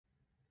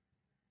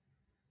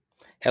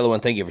Hello,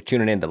 and thank you for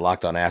tuning in to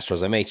Locked On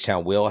Astros. I'm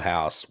H-Town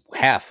Wheelhouse,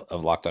 half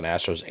of Locked On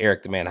Astros.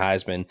 Eric the Man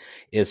Heisman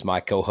is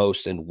my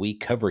co-host, and we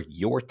cover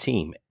your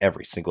team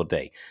every single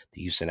day.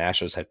 The Houston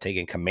Astros have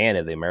taken command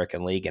of the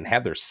American League and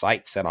have their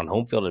sights set on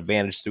home field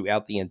advantage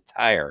throughout the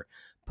entire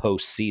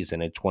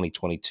postseason in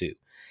 2022.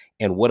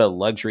 And what a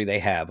luxury they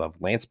have of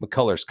Lance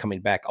McCullers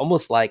coming back,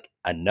 almost like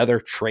another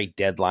trade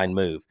deadline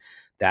move.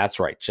 That's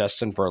right,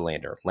 Justin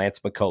Verlander, Lance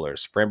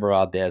McCullers, Framber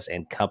Valdez,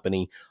 and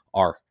company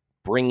are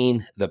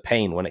bringing the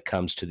pain when it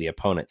comes to the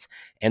opponents.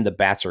 And the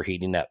bats are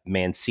heating up.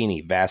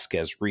 Mancini,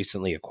 Vasquez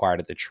recently acquired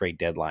at the trade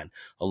deadline,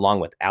 along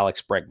with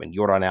Alex Bregman,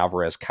 Yordan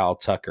Alvarez, Kyle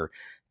Tucker.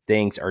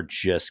 Things are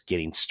just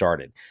getting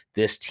started.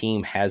 This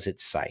team has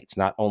its sights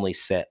not only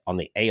set on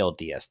the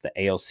ALDS, the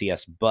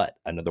ALCS, but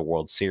another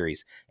World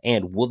Series.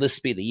 And will this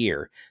be the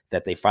year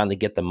that they finally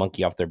get the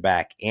monkey off their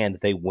back and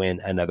they win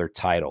another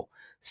title?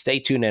 Stay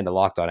tuned in to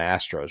Locked On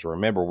Astros.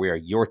 Remember, we are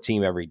your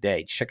team every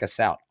day. Check us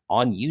out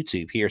on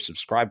YouTube here.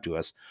 Subscribe to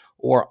us,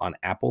 or on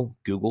Apple,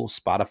 Google,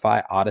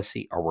 Spotify,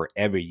 Odyssey, or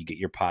wherever you get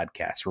your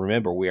podcasts.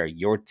 Remember, we are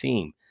your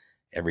team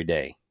every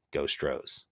day. Go Stros.